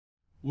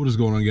What is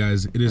going on,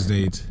 guys? It is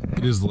Nate.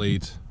 It is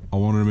late. I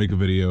wanted to make a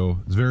video.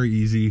 It's very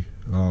easy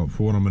for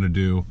what I'm going to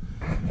do.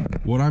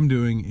 What I'm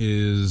doing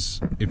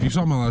is, if you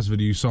saw my last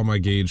video, you saw my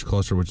gauge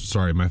cluster, which,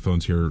 sorry, my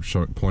phone's here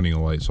pointing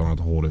a light, so I don't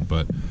have to hold it,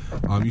 but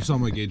you saw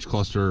my gauge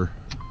cluster.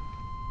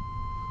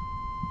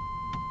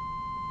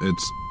 It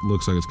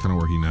looks like it's kind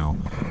of working now,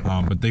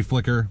 but they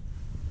flicker,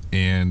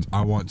 and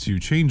I want to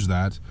change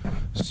that.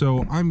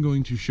 So I'm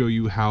going to show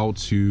you how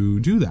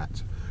to do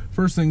that.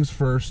 First things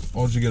first,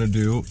 all you gotta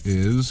do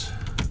is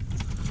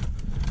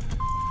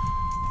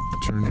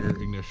turn your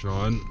ignition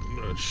on. I'm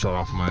gonna shut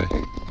off my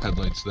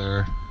headlights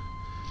there.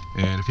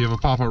 And if you have a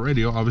pop-out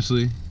radio,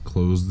 obviously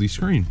close the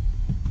screen.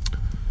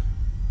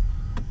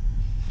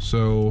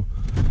 So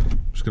I'm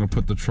just gonna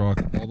put the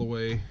truck all the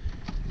way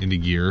into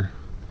gear.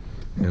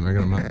 And I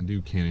got a Mountain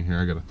Dew can in here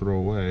I gotta throw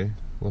away.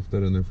 Left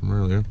that in there from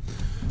earlier.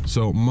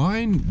 So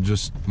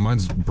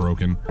mine's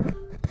broken.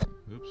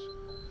 Oops.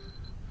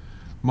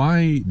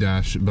 My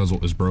dash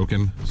bezel is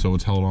broken, so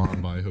it's held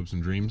on by hopes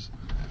and dreams.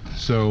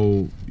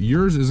 So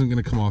yours isn't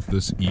gonna come off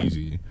this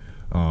easy.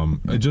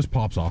 It just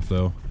pops off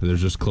though.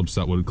 There's just clips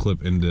that would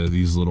clip into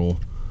these little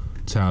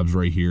tabs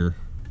right here,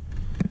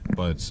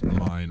 but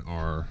mine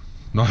are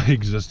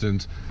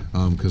non-existent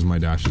because my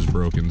dash is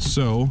broken.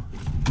 So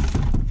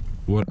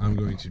what I'm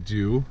going to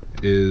do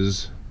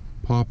is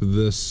pop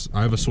this.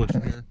 I have a switch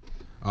in here.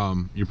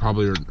 You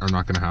probably are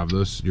not going to have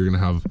this. You're going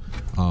to have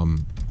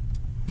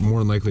more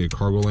than likely a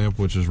cargo lamp,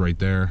 which is right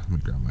there. Let me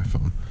grab my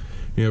phone.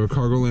 You have a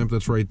cargo lamp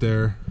that's right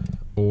there,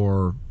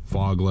 or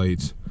fog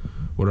lights,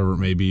 whatever it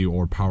may be,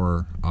 or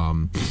power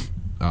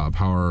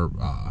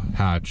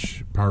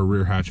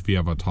rear hatch if you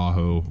have a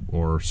Tahoe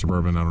or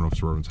Suburban. I don't know if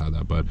Suburban's had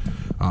that, but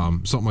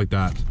something like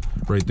that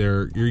right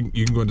there.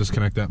 You can go and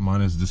disconnect that.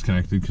 Mine is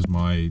disconnected because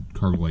my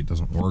cargo light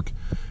doesn't work.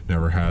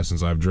 Never has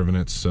since I've driven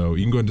it. So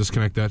you can go and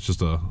disconnect that. It's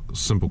just a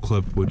simple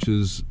clip, which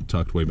is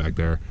tucked way back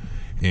there.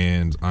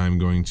 And I'm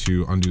going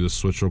to undo the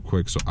switch real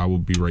quick, so I will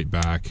be right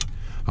back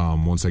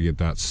once I get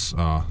that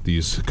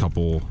these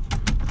couple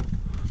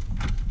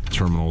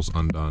terminals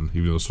undone.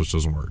 Even though the switch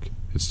doesn't work,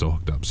 it's still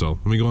hooked up. So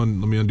let me go on.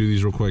 Let me undo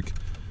these real quick.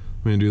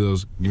 Let me undo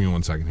those. Give me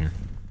 1 second here.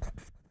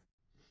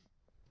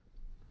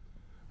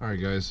 All right,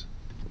 guys,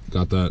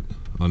 got that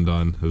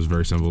undone. It was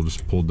very simple.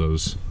 Just pulled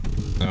those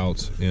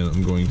out, and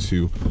I'm going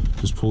to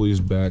just pull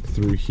these back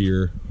through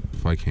here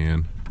if I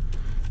can.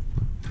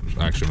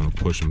 Actually, I'm going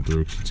to push them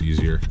through because it's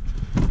easier.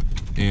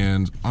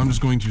 And I'm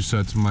just going to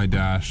set my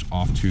dash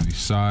off to the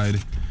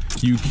side.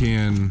 You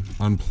can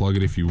unplug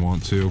it if you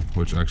want to,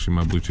 which actually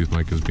my Bluetooth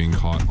mic is being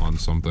caught on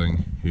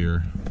something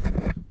here.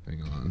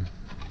 Hang on.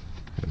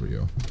 There we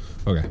go.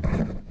 Okay.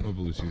 My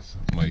Bluetooth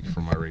mic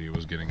from my radio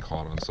was getting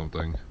caught on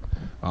something.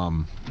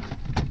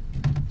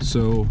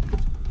 So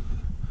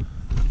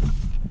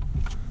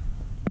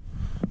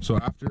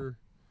after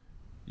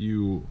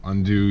you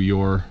undo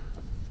your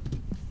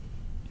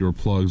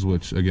plugs,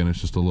 which again,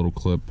 it's just a little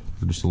clip,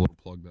 or just a little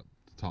plug that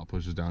the top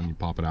pushes down, you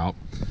pop it out.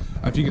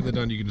 After you get that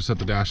done, you can just set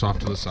the dash off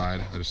to the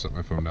side. I just set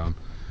my phone down.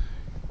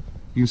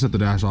 You can set the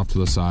dash off to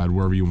the side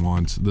wherever you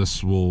want.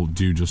 This will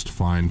do just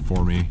fine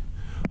for me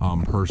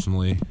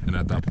personally, and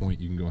at that point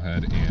you can go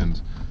ahead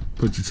and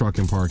put your truck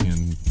in park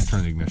and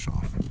turn the ignition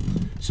off.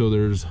 So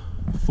there's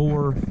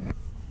 4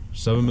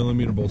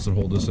 7mm bolts that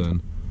hold this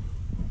in.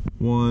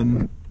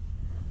 1,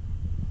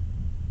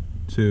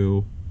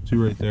 2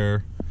 right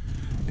there,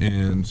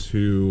 and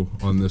 2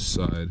 on this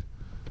side.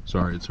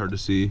 Sorry, it's hard to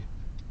see.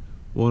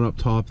 1 up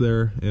top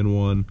there, and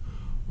 1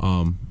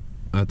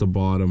 at the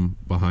bottom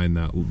behind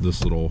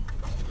this little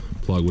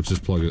plug, which this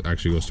plug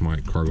actually goes to my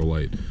cargo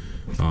light.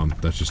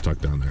 That's just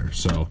tucked down there.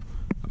 So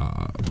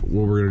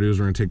what we're gonna do is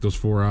we're gonna take those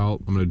 4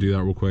 out. I'm gonna do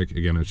that real quick.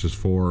 Again, it's just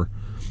 4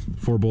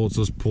 bolts.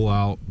 Let's pull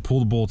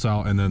the bolts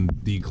out, and then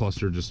the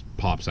cluster just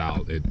pops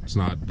out. It's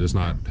not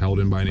held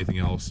in by anything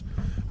else.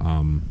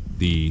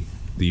 The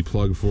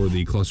plug for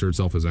the cluster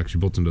itself is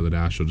actually built into the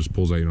dash, so it just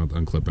pulls out. You don't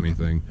have to unclip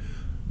anything.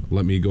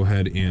 Let me go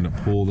ahead and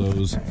pull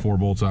those 4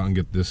 bolts out and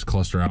get this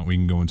cluster out. We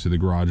can go into the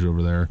garage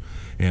over there,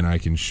 and I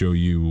can show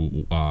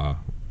you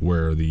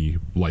where the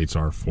lights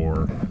are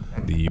for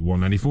the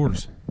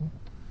 194s.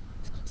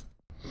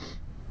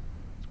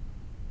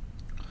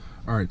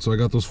 All right, so I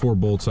got those 4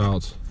 bolts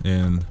out,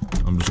 and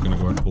I'm just gonna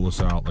go ahead and pull this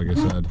out. Like I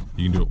said,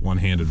 you can do it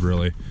one-handed,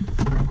 really.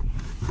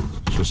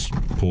 It just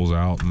pulls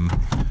out, and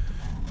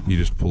you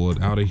just pull it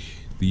out of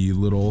the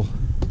little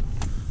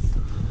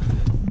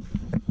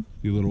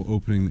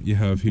opening that you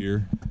have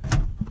here,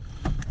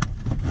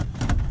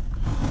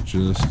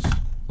 just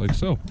like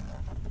so.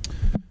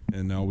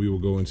 And now we will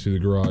go into the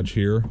garage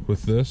here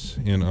with this,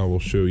 and I will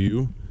show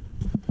you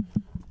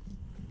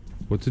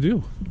what to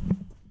do.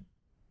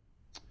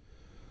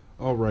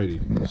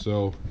 Alrighty,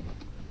 so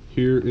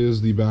here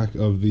is the back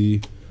of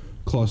the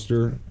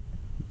cluster.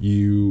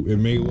 It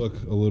may look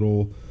a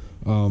little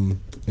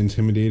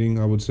intimidating,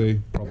 I would say.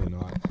 Probably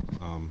not.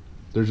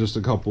 There's just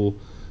a couple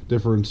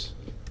different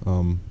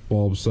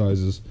bulb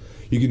sizes.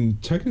 You can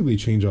technically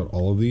change out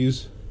all of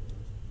these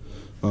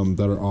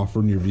that are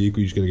offered in your vehicle.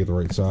 You just gotta get the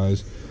right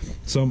size.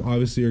 Some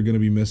obviously are going to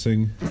be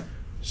missing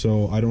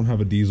so I don't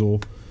have a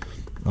diesel.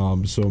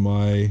 So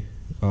my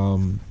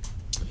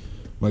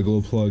my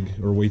glow plug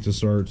or wait to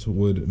start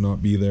would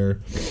not be there,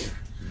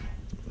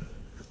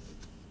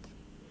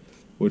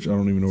 which I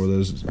don't even know where that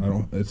is.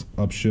 It's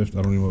upshift.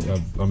 I don't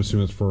even. I'm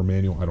assuming it's for a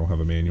manual. I don't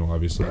have a manual,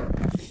 obviously.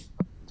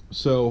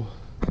 So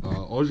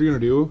all you're gonna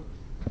do,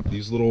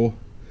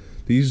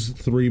 these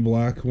 3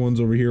 black ones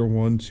over here,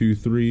 1, 2,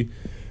 3,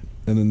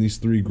 and then these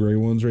 3 gray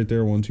ones right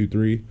there, 1, 2,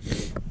 3.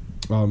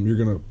 You're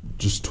gonna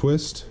just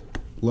twist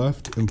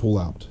left and pull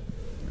out.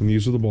 And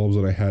these are the bulbs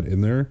that I had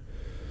in there.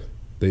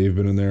 They've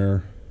been in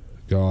there,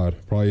 God,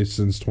 probably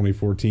since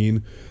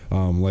 2014.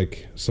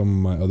 Like some of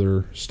my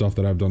other stuff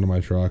that I've done to my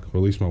truck, or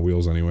at least my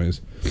wheels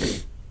anyways.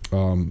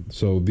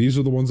 So these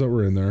are the ones that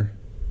were in there.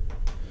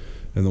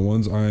 And the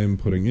ones I'm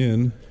putting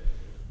in,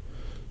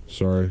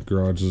 sorry,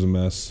 garage is a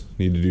mess.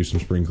 Need to do some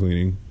spring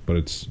cleaning, but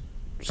it's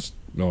just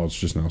now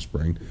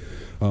spring.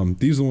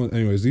 These are the ones,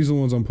 anyways, these are the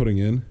ones I'm putting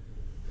in.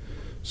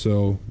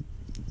 So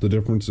the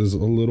difference is a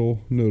little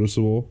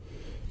noticeable.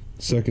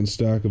 Second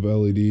stack of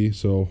LED,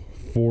 so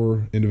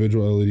 4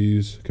 individual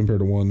LEDs compared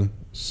to one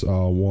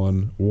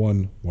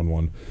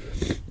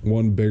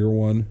bigger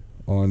one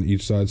on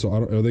each side. So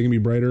are they gonna be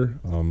brighter?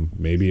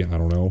 Maybe, I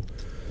don't know.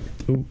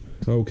 Ooh,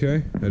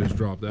 okay, I just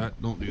dropped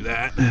that. Don't do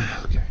that.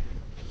 Okay.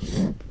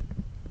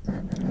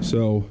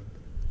 So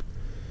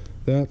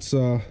that's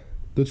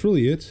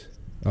really it.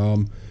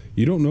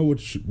 You don't know what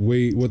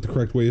the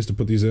correct way is to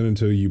put these in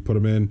until you put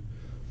them in.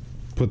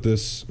 The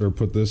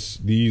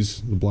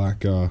black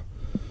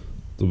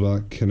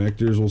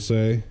connectors, we'll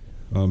say,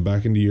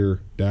 back into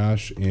your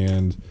dash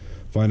and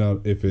find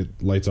out if it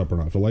lights up or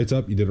not. If it lights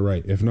up, you did it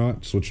right. If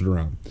not, switch it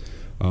around.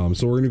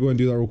 So we're gonna go ahead and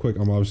do that real quick.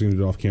 I'm obviously gonna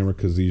do it off camera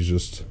because these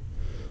just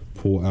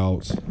pull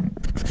out.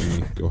 Let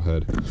me go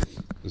ahead.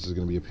 This is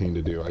gonna be a pain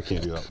to do. I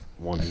can't do that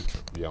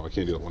I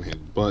can't do that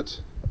one-handed,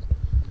 but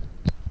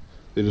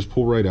they just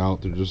pull right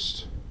out. They're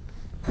just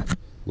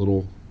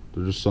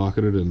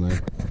socketed in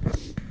there.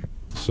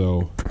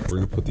 So we're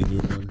gonna put the new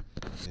one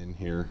in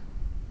here.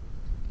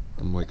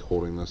 I'm like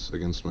holding this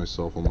against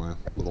myself on my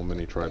little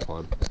mini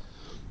tripod.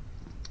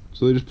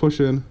 So they just push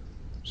in.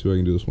 See if I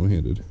can do this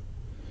one-handed.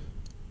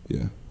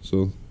 Yeah,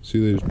 so see,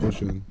 they just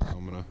push in.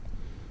 I'm gonna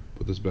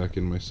put this back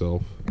in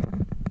myself.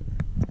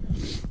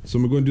 So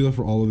I'm gonna go and do that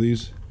for all of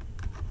these.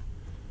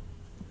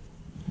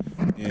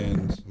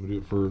 And I'm gonna do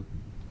it for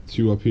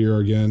 2 up here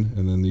again,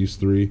 and then these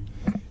 3,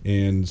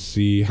 and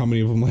see how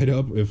many of them light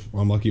up. If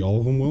I'm lucky, all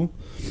of them will.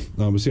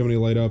 But see how many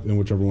light up, and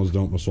whichever ones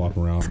don't, we'll swap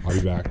them around. I'll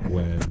be back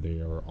when they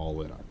are all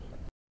lit up.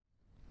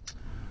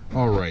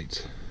 All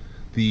right,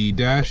 the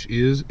dash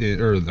is in,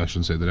 or I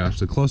shouldn't say the dash,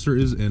 the cluster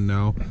is in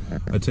now.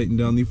 I tightened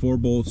down the 4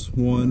 bolts,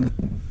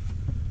 1,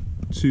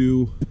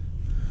 2,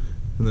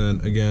 and then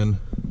again,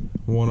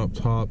 1 up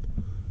top.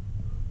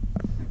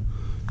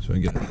 So I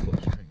get it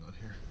closer, hang on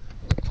here.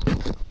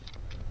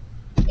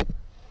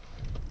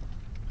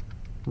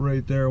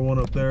 Right there, 1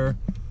 up there,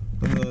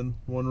 and then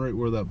 1 right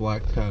where that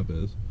black tab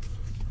is.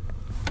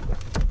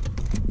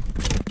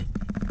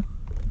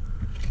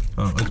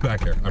 Oh, it's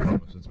back here, I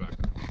promise, it's back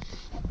there.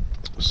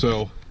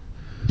 So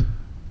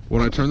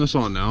when I turn this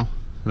on now,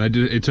 and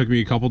it took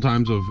me a couple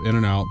times of in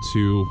and out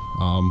to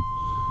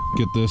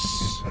get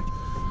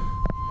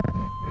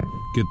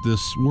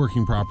this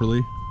working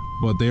properly,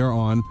 but they are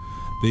on.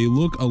 They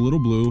look a little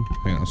blue.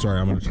 Hang on,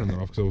 sorry, I'm gonna turn that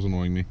off because it was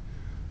annoying me.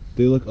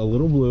 They look a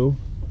little blue,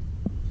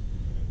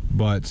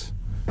 but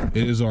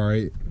it is all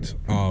right.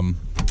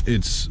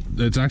 It's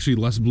actually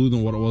less blue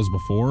than what it was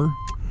before,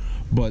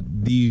 but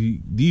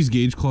these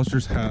gauge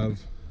clusters have,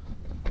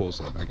 pull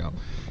this back out.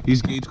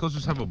 These gauge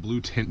clusters have a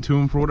blue tint to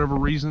them for whatever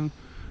reason.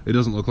 It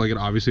doesn't look like it,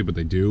 obviously, but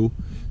they do.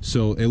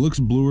 So it looks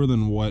bluer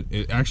than what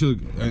it actually,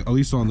 at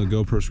least on the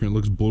GoPro screen, it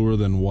looks bluer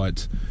than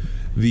what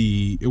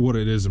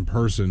it is in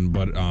person.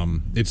 But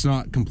it's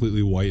not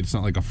completely white. It's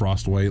not like a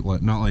frost white,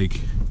 not like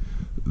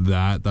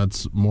that.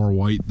 That's more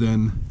white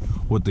than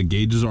what the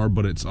gauges are,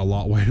 but it's a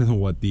lot whiter than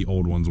what the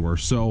old ones were.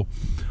 So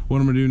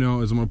what I'm gonna do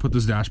now is I'm gonna put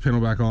this dash panel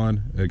back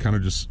on. It kind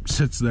of just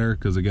sits there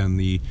because, again,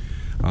 the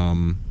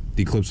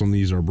clips on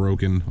these are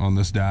broken on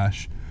this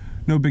dash.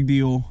 No big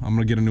deal. I'm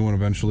gonna get a new one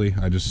eventually.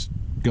 I just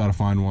gotta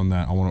find one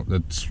that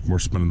that's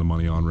worth spending the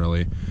money on,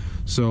 really.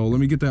 So let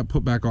me get that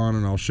put back on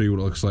and I'll show you what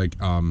it looks like.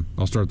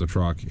 I'll start the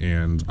truck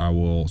and I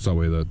will, so that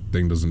way the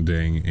thing doesn't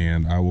ding,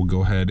 and I will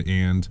go ahead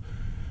and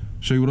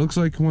show you what it looks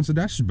like once the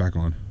dash is back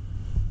on.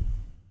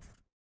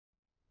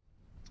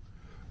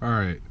 All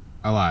right,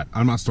 I lied.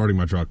 I'm not starting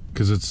my truck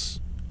because it's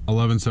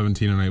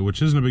 11:17 at night,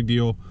 which isn't a big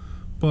deal.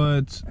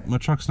 But my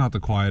truck's not the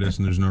quietest,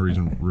 and there's no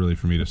reason really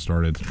for me to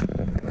start it.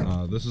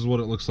 This is what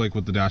it looks like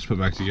with the dash put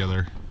back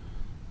together.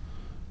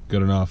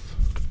 Good enough.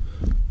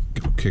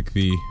 Go kick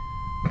the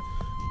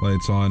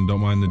lights on.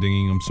 Don't mind the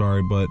dinging, I'm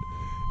sorry, but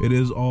it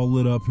is all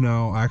lit up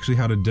now. I actually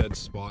had a dead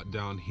spot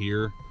down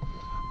here.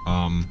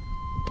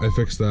 I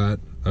fixed that.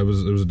 There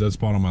was a dead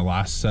spot on my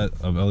last set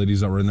of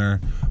LEDs that were in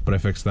there, but I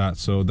fixed that.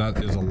 So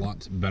that is a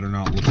lot better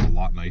now. It looks a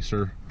lot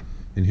nicer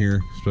in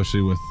here,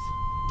 especially with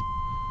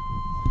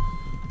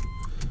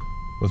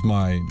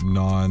my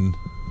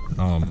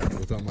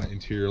without my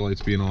interior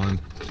lights being on.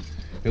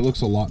 It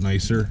looks a lot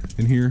nicer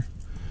in here,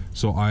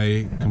 so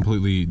I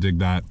completely dig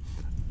that.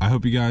 I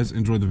hope you guys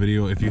enjoyed the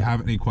video. If you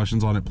have any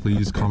questions on it,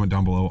 please comment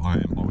down below. I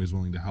am always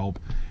willing to help.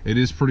 It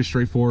is pretty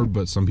straightforward,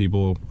 but some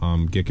people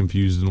get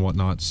confused and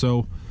whatnot.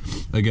 So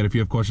again, if you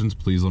have questions,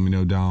 please let me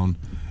know down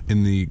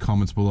in the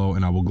comments below,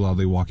 and I will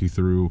gladly walk you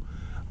through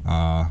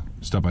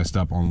step by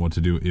step on what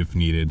to do if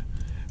needed.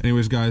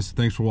 Anyways, guys,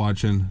 thanks for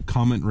watching.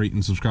 Comment, rate,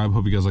 and subscribe.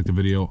 Hope you guys liked the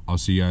video. I'll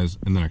see you guys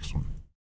in the next one.